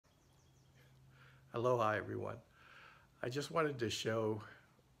Aloha everyone. I just wanted to show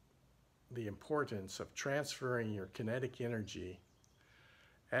the importance of transferring your kinetic energy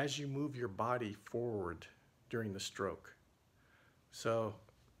as you move your body forward during the stroke. So,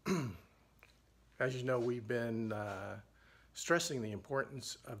 as you know, we've been stressing the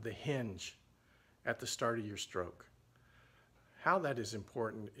importance of the hinge at the start of your stroke. How that is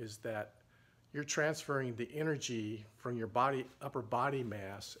important is that you're transferring the energy from your upper body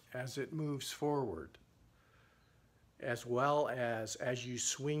mass as it moves forward, as well as you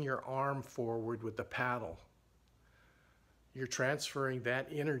swing your arm forward with the paddle. You're transferring that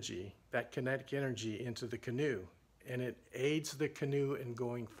energy, that kinetic energy, into the canoe, and it aids the canoe in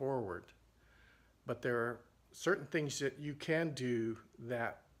going forward. But there are certain things that you can do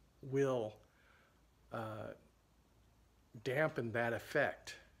that will dampen that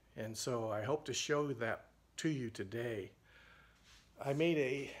effect. And so I hope to show that to you today. I made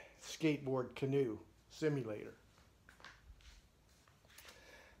a skateboard canoe simulator.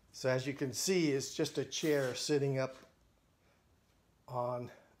 So as you can see, it's just a chair sitting up on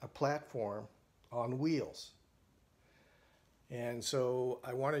a platform on wheels. And so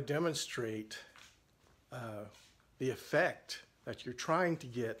I want to demonstrate the effect that you're trying to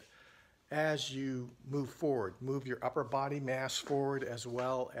get as you move forward. Move your upper body mass forward as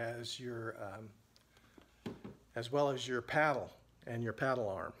well as your paddle and your paddle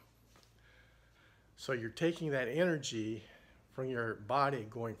arm. So you're taking that energy from your body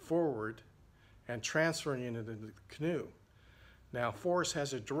going forward and transferring it into the canoe. Now, force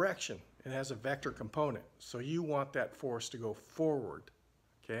has a direction. It has a vector component. So you want that force to go forward,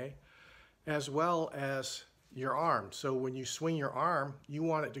 okay? As well as your arm. So when you swing your arm, you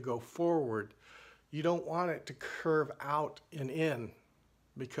want it to go forward. You don't want it to curve out and in,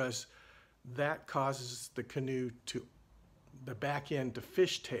 because that causes the canoe to, the back end, to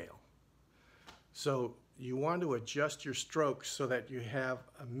fishtail. So you want to adjust your stroke so that you have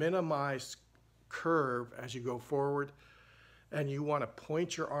a minimized curve as you go forward, and you want to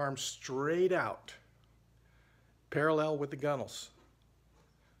point your arm straight out, parallel with the gunnels.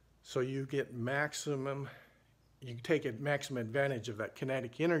 So you get maximum, you take a maximum advantage of that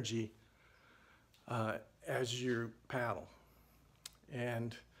kinetic energy as you paddle.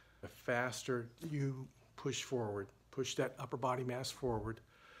 And the faster you push forward, push that upper body mass forward,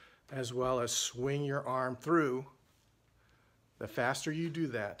 as well as swing your arm through, the faster you do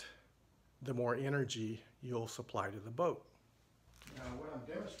that, the more energy you'll supply to the boat. Now what I'm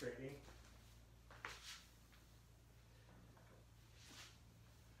demonstrating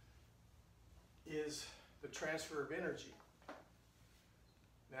is the transfer of energy.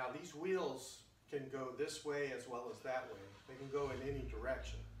 Now these wheels can go this way as well as that way. They can go in any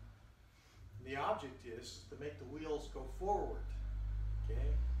direction. And the object is to make the wheels go forward,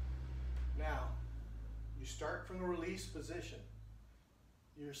 okay? Now, you start from the release position.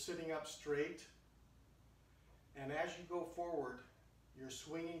 You're sitting up straight, and as you go forward, you're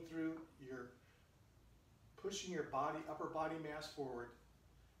swinging through, you're pushing your upper body mass forward,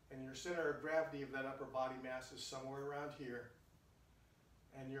 and your center of gravity of that upper body mass is somewhere around here,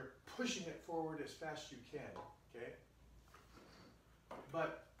 and you're pushing it forward as fast as you can, okay?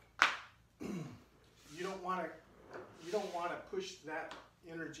 But you don't want to push that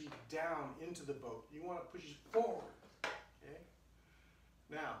energy down into the boat. You want to push it forward, okay?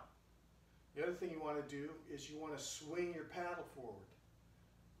 Now, the other thing you want to do is you want to swing your paddle forward.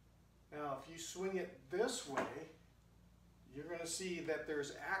 Now, if you swing it this way, you're going to see that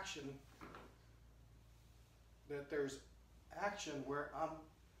there's action, where I'm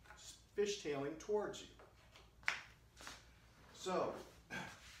fishtailing towards you. So,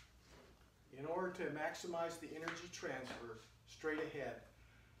 in order to maximize the energy transfer straight ahead,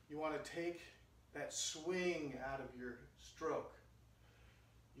 you want to take that swing out of your stroke.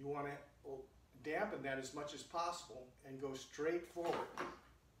 You want to dampen that as much as possible and go straight forward,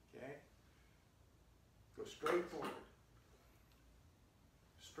 okay? Go straight forward.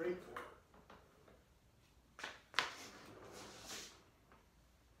 Straight forward.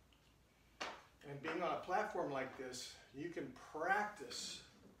 And being on a platform like this, you can practice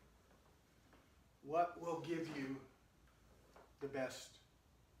what will give you the best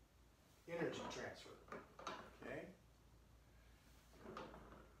energy transfer, okay?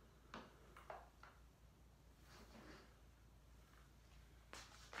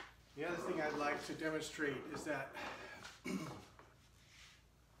 The other thing I'd like to demonstrate is that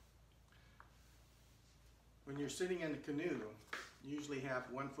when you're sitting in the canoe, you usually have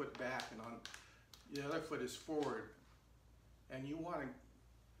one foot back and on the other foot is forward, and you want to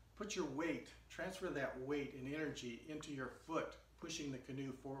put your weight, transfer that weight and energy into your foot, pushing the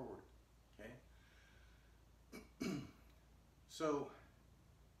canoe forward, okay? So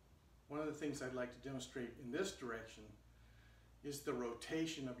one of the things I'd like to demonstrate in this direction is the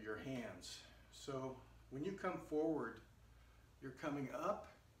rotation of your hands. So when you come forward, you're coming up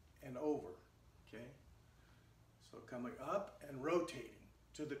and over, okay? So coming up and rotating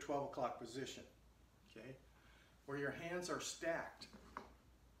to the 12 o'clock position, okay? Where your hands are stacked,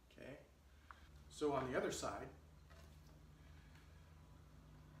 okay? So on the other side,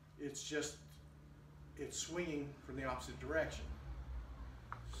 it's swinging from the opposite direction.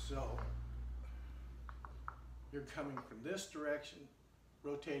 So you're coming from this direction,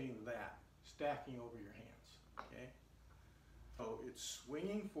 rotating that, stacking over your hands, okay? So it's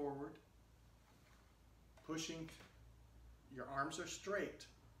swinging forward, pushing, your arms are straight,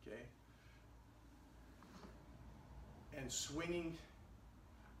 okay? And swinging,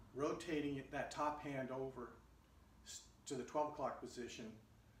 rotating that top hand over to the 12 o'clock position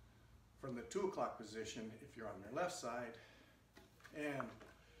from the 2 o'clock position if you're on your left side, and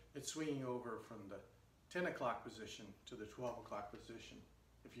it's swinging over from the 10 o'clock position to the 12 o'clock position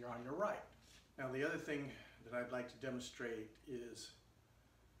if you're on your right. Now the other thing that I'd like to demonstrate is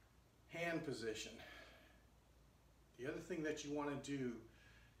hand position. The other thing that you want to do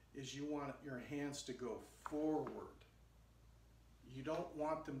is you want your hands to go forward. You don't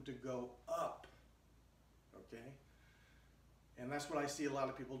want them to go up, okay? And that's what I see a lot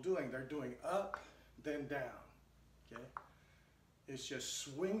of people doing. They're doing up, then down, okay? It's just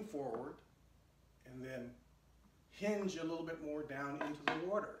swing forward and then hinge a little bit more down into the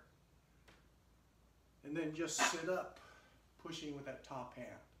water. And then just sit up, pushing with that top hand,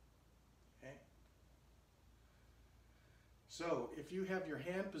 okay? So if you have your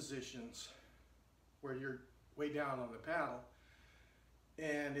hand positions where you're way down on the paddle,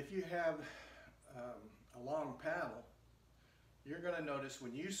 and if you have a long paddle, you're going to notice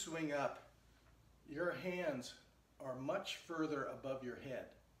when you swing up, your hands are much further above your head,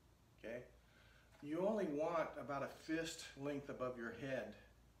 okay? You only want about a fist length above your head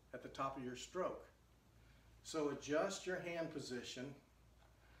at the top of your stroke. So adjust your hand position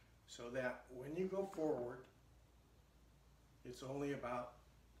so that when you go forward, it's only about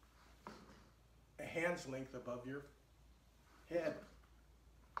a hand's length above your head,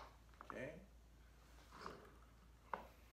 okay?